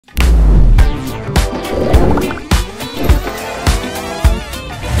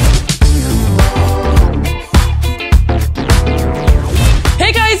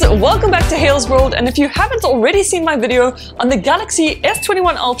to Hayles World, and if you haven't already seen my video on the Galaxy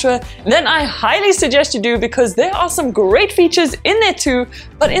S21 Ultra, then I highly suggest you do because there are some great features in there too.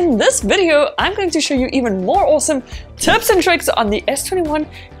 But in this video, I'm going to show you even more awesome tips and tricks on the S21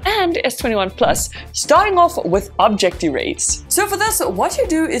 and S21 Plus, starting off with object erase. So for this, what you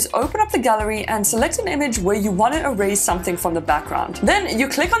do is open up the gallery and select an image where you want to erase something from the background. Then you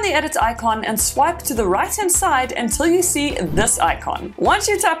click on the edit icon and swipe to the right hand side until you see this icon. Once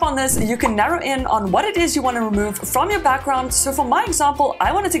you tap on this, you can narrow in on what it is you want to remove from your background. So for my example,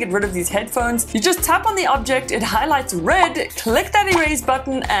 I wanted to get rid of these headphones. You just tap on the object, it highlights red, click that erase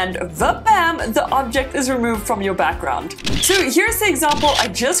button, and vabam, the object is removed from your background. So here's the example I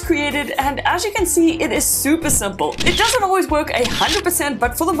just created, and as you can see, it is super simple. It doesn't always work 100%,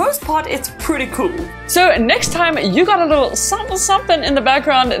 but for the most part, it's pretty cool. So next time you got a little something in the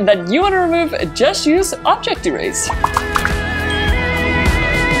background that you want to remove, just use object erase.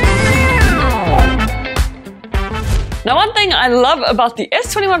 Now, one thing I love about the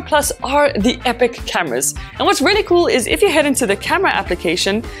S21 Plus are the epic cameras. And what's really cool is if you head into the camera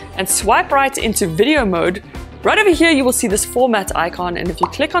application and swipe right into video mode, right over here you will see this format icon, and if you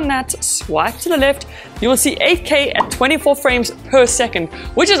click on that, swipe to the left, you will see 8K at 24 frames per second,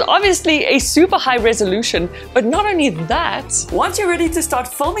 which is obviously a super high resolution. But not only that, once you're ready to start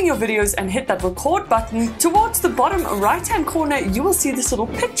filming your videos and hit that record button, towards the bottom right hand corner you will see this little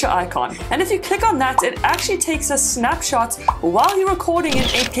picture icon, and if you click on that, it actually takes a snapshot while you're recording an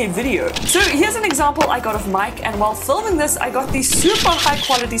 8K video. So here's an example I got of Mike, and while filming this I got these super high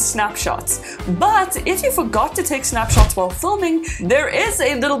quality snapshots. But if you forgot to take snapshots while filming, there is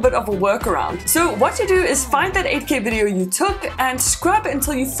a little bit of a workaround. So what you do is find that 8K video you took and scrub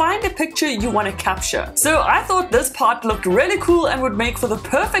until you find a picture you want to capture. So I thought this part looked really cool and would make for the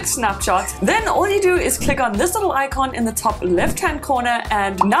perfect snapshot. Then all you do is click on this little icon in the top left hand corner,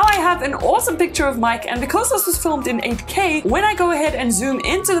 and now I have an awesome picture of Mike. And because this was filmed in 8K, when I go ahead and zoom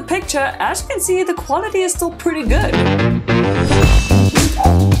into the picture, as you can see, the quality is still pretty good.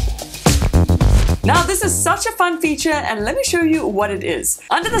 Now this is such a fun feature, and let me show you what it is.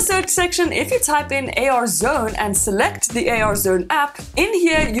 Under the search section, if you type in AR Zone and select the AR Zone app, in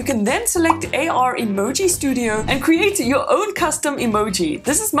here you can then select AR Emoji Studio and create your own custom emoji.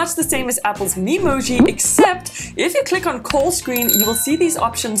 This is much the same as Apple's Memoji, except if you click on call screen, you will see these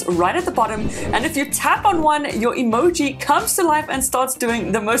options right at the bottom, and if you tap on one, your emoji comes to life and starts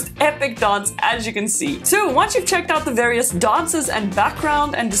doing the most epic dance, as you can see. So once you've checked out the various dances and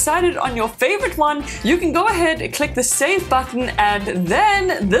background and decided on your favorite one, you can go ahead, click the save button, and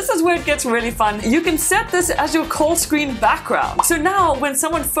then this is where it gets really fun. You can set this as your call screen background. So now when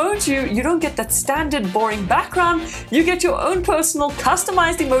someone phones you, you don't get that standard boring background. You get your own personal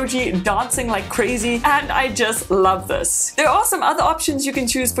customized emoji dancing like crazy, and I just love this. There are some other options you can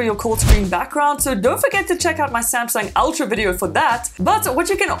choose for your call screen background, so don't forget to check out my Samsung Ultra video for that. But what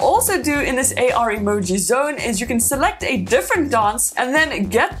you can also do in this AR emoji zone is you can select a different dance, and then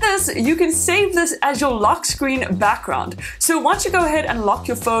get this, you can save this as your lock screen background. So once you go ahead and lock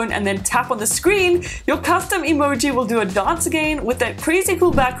your phone and then tap on the screen, your custom emoji will do a dance again with that crazy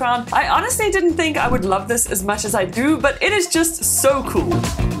cool background. I honestly didn't think I would love this as much as I do, but it is just so cool.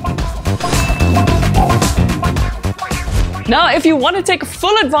 Now, if you want to take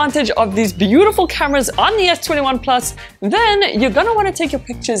full advantage of these beautiful cameras on the S21 Plus, then you're going to want to take your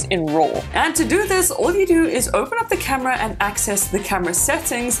pictures in RAW. And to do this, all you do is open up the camera and access the camera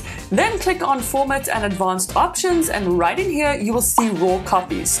settings, then click on Format and Advanced Options, and right in here you will see RAW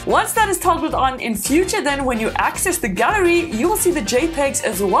copies. Once that is toggled on, in future then when you access the gallery, you will see the JPEGs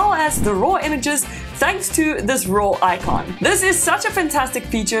as well as the RAW images thanks to this RAW icon. This is such a fantastic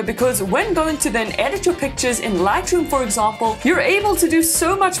feature because when going to then edit your pictures in Lightroom, for example, you're able to do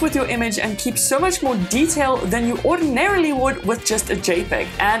so much with your image and keep so much more detail than you ordinarily would with just a JPEG.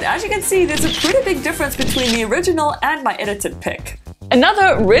 And as you can see, there's a pretty big difference between the original and my edited pic.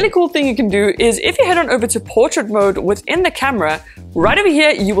 Another really cool thing you can do is if you head on over to portrait mode within the camera, right over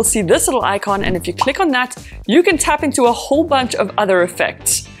here you will see this little icon, and if you click on that, you can tap into a whole bunch of other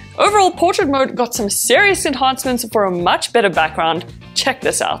effects. Overall, portrait mode got some serious enhancements for a much better background. Check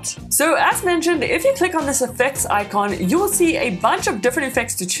this out. So as mentioned, if you click on this effects icon, you will see a bunch of different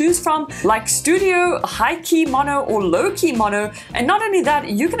effects to choose from, like studio, high key mono, or low key mono. And not only that,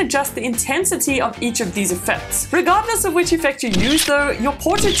 you can adjust the intensity of each of these effects. Regardless of which effect you use though, your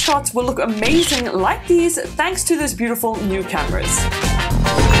portrait shots will look amazing like these thanks to those beautiful new cameras.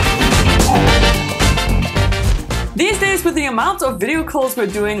 These days, with the amount of video calls we're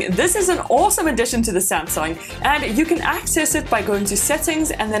doing, this is an awesome addition to the Samsung, and you can access it by going to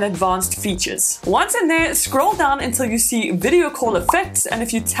Settings and then Advanced Features. Once in there, scroll down until you see Video Call Effects, and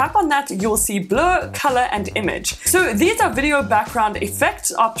if you tap on that, you'll see Blur, Color, and Image. So these are video background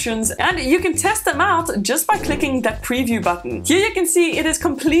effects options, and you can test them out just by clicking that preview button. Here you can see it has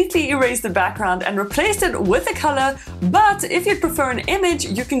completely erased the background and replaced it with a color, but if you'd prefer an image,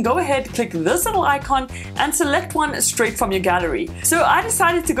 you can go ahead, click this little icon, and select one straight from your gallery. So I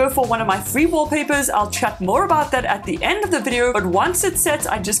decided to go for one of my free wallpapers. I'll chat more about that at the end of the video, but once it's set,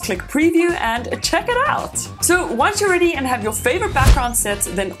 I just click preview and check it out. So once you're ready and have your favorite background set,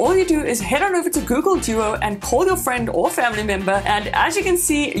 then all you do is head on over to Google Duo and call your friend or family member, and as you can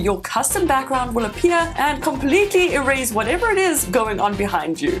see, your custom background will appear and completely erase whatever it is going on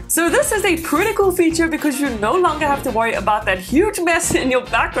behind you. So this is a pretty cool feature because you no longer have to worry about that huge mess in your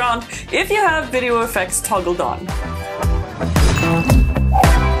background if you have video effects toggled on.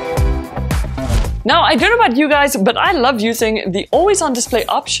 Now, I don't know about you guys, but I love using the always on display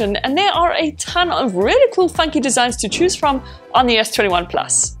option, and there are a ton of really cool funky designs to choose from on the S21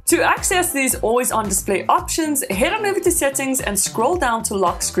 Plus. To access these always on display options, head on over to Settings and scroll down to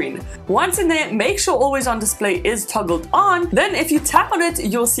Lock Screen. Once in there, make sure always on display is toggled on. Then if you tap on it,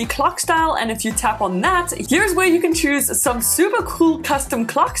 you'll see clock style, and if you tap on that, here's where you can choose some super cool custom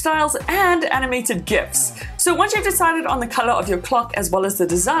clock styles and animated GIFs. So once you've decided on the color of your clock as well as the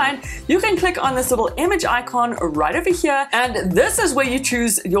design, you can click on this little image icon right over here, and this is where you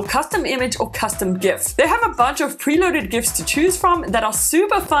choose your custom image or custom GIF. They have a bunch of preloaded GIFs to choose from that are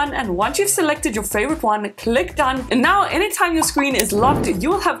super fun, and once you've selected your favorite one, click done. And now anytime your screen is locked,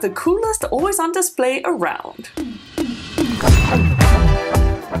 you'll have the coolest always on display around.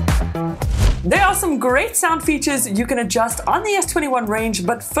 There are some great sound features you can adjust on the S21 range,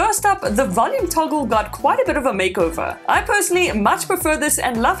 but first up, the volume toggle got quite a bit of a makeover. I personally much prefer this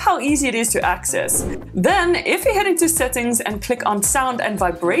and love how easy it is to access. Then, if you head into Settings and click on Sound and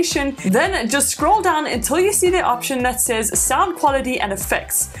Vibration, then just scroll down until you see the option that says Sound Quality and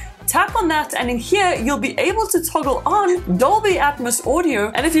Effects. Tap on that, and in here you'll be able to toggle on Dolby Atmos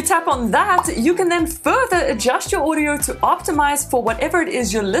audio, and if you tap on that, you can then further adjust your audio to optimize for whatever it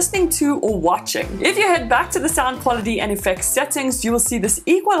is you're listening to or watching. If you head back to the sound quality and effects settings, you will see this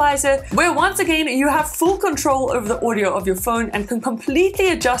equalizer where once again you have full control over the audio of your phone and can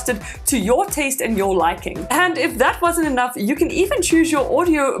completely adjust it to your taste and your liking. And if that wasn't enough, you can even choose your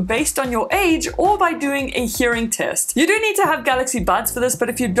audio based on your age or by doing a hearing test. You do need to have Galaxy Buds for this, but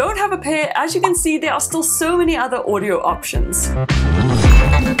if you don't have a pair, as you can see, there are still so many other audio options.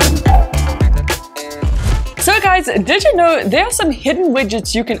 So guys, did you know there are some hidden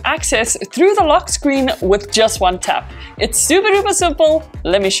widgets you can access through the lock screen with just one tap? It's super duper simple.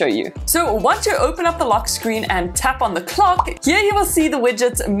 Let me show you. So once you open up the lock screen and tap on the clock, here you will see the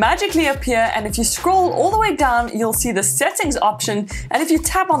widgets magically appear, and if you scroll all the way down, you'll see the settings option, and if you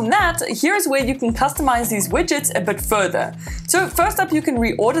tap on that, here's where you can customize these widgets a bit further. So first up, you can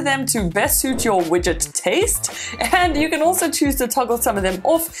reorder them to best suit your widget taste, and you can also choose to toggle some of them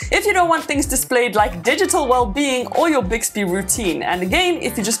off if you don't want things displayed like digital well-being or your Bixby routine. And again,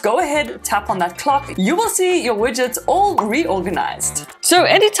 if you just go ahead, tap on that clock, you will see your widgets all reorganized. So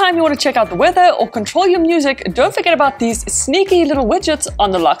anytime you want to check out the weather or control your music, don't forget about these sneaky little widgets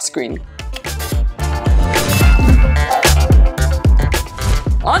on the lock screen.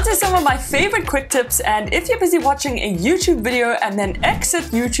 On to some of my favorite quick tips, and if you're busy watching a YouTube video and then exit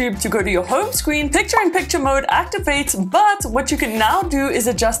YouTube to go to your home screen, picture-in-picture mode activates, but what you can now do is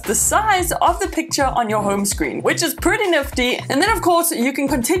adjust the size of the picture on your home screen, which is pretty nifty. And then of course, you can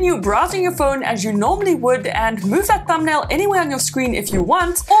continue browsing your phone as you normally would and move that thumbnail anywhere on your screen if you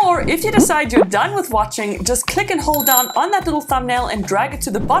want, or if you decide you're done with watching, just click and hold down on that little thumbnail and drag it to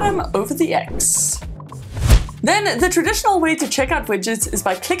the bottom over the X. Then the traditional way to check out widgets is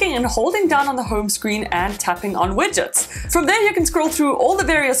by clicking and holding down on the home screen and tapping on widgets. From there you can scroll through all the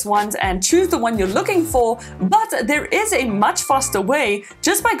various ones and choose the one you're looking for, but there is a much faster way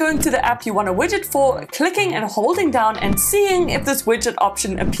just by going to the app you want a widget for, clicking and holding down and seeing if this widget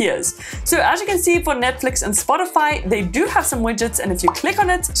option appears. So as you can see for Netflix and Spotify, they do have some widgets, and if you click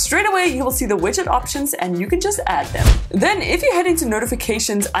on it, straight away you will see the widget options and you can just add them. Then if you head into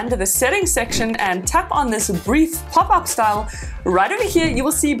notifications under the settings section and tap on this brief pop-up style, right over here you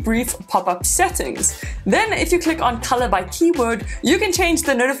will see brief pop-up settings. Then if you click on color by keyword, you can change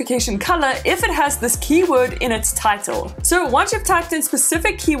the notification color if it has this keyword in its title. So once you've typed in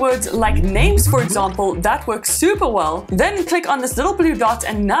specific keywords like names, for example, that works super well. Then click on this little blue dot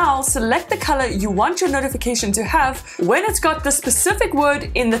and now select the color you want your notification to have when it's got the specific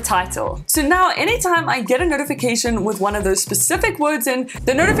word in the title. So now anytime I get a notification with one of those specific words in,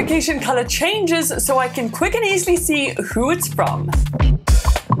 the notification color changes so I can quick and easily see who it's from.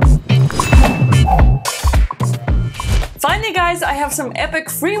 Finally guys, I have some epic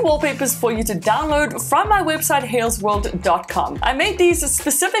free wallpapers for you to download from my website haylsworld.com. I made these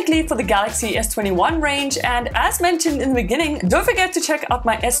specifically for the Galaxy S21 range, and as mentioned in the beginning, don't forget to check out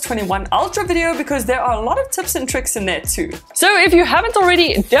my S21 Ultra video because there are a lot of tips and tricks in there too. So if you haven't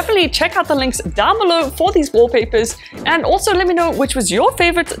already, definitely check out the links down below for these wallpapers, and also let me know which was your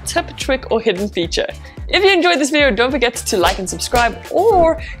favorite tip, trick or hidden feature. If you enjoyed this video, don't forget to like and subscribe,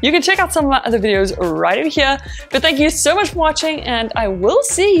 or you can check out some of my other videos right over here. But thank you so much for watching, and I will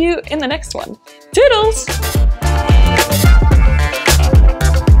see you in the next one. Toodles!